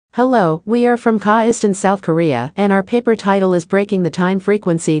Hello, we are from KAIST in South Korea, and our paper title is Breaking the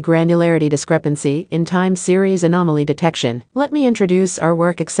Time-Frequency Granularity Discrepancy in Time Series Anomaly Detection. Let me introduce our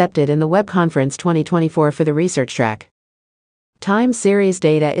work accepted in the Web Conference 2024 for the research track. Time series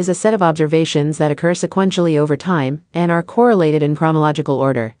data is a set of observations that occur sequentially over time and are correlated in chronological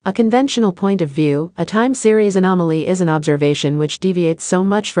order. A conventional point of view, a time series anomaly is an observation which deviates so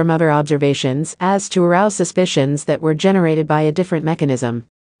much from other observations as to arouse suspicions that were generated by a different mechanism.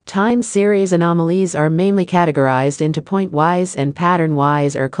 Time series anomalies are mainly categorized into point-wise and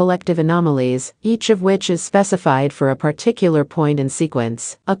pattern-wise or collective anomalies, each of which is specified for a particular point in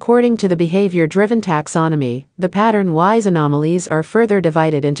sequence. According to the behavior-driven taxonomy, the pattern-wise anomalies are further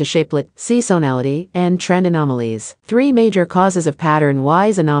divided into shapelet, seasonality, and trend anomalies. Three major causes of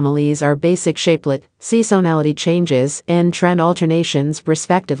pattern-wise anomalies are basic shapelet, seasonality changes, and trend alternations,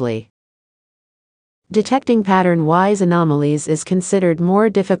 respectively. Detecting pattern-wise anomalies is considered more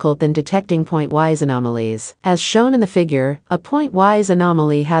difficult than detecting point-wise anomalies. As shown in the figure, a point-wise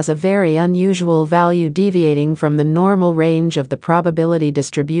anomaly has a very unusual value deviating from the normal range of the probability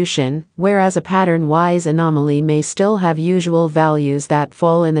distribution, whereas a pattern-wise anomaly may still have usual values that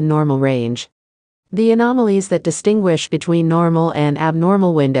fall in the normal range. The anomalies that distinguish between normal and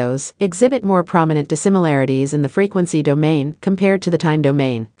abnormal windows exhibit more prominent dissimilarities in the frequency domain compared to the time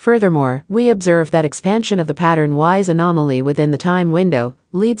domain. Furthermore, we observe that expansion of the pattern-wise anomaly within the time window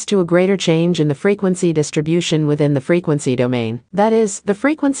leads to a greater change in the frequency distribution within the frequency domain. That is, the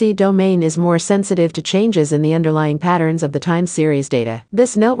frequency domain is more sensitive to changes in the underlying patterns of the time series data.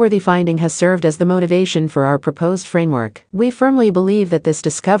 This noteworthy finding has served as the motivation for our proposed framework. We firmly believe that this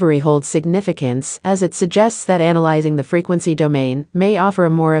discovery holds significance, as it suggests that analyzing the frequency domain may offer a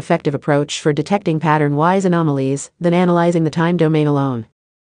more effective approach for detecting pattern-wise anomalies than analyzing the time domain alone.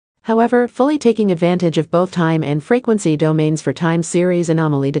 However, fully taking advantage of both time and frequency domains for time series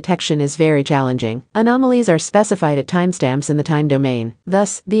anomaly detection is very challenging. Anomalies are specified at timestamps in the time domain.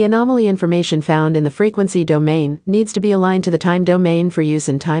 Thus, the anomaly information found in the frequency domain needs to be aligned to the time domain for use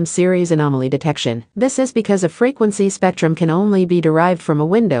in time series anomaly detection. This is because a frequency spectrum can only be derived from a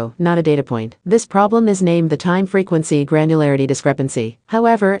window, not a data point. This problem is named the time-frequency granularity discrepancy.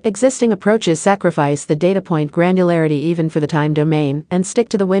 However, existing approaches sacrifice the data point granularity even for the time domain and stick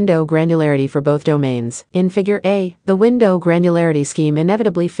to the window granularity for both domains. In Figure A, the window granularity scheme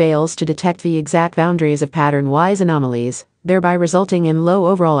inevitably fails to detect the exact boundaries of pattern-wise anomalies, thereby resulting in low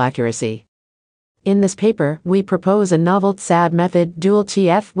overall accuracy. In this paper, we propose a novel TSAD method, dual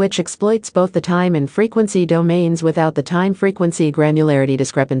TF, which exploits both the time and frequency domains without the time-frequency granularity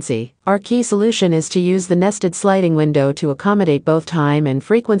discrepancy. Our key solution is to use the nested sliding window to accommodate both time and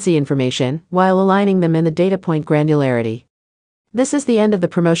frequency information, while aligning them in the data point granularity. This is the end of the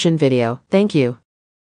promotion video. Thank you.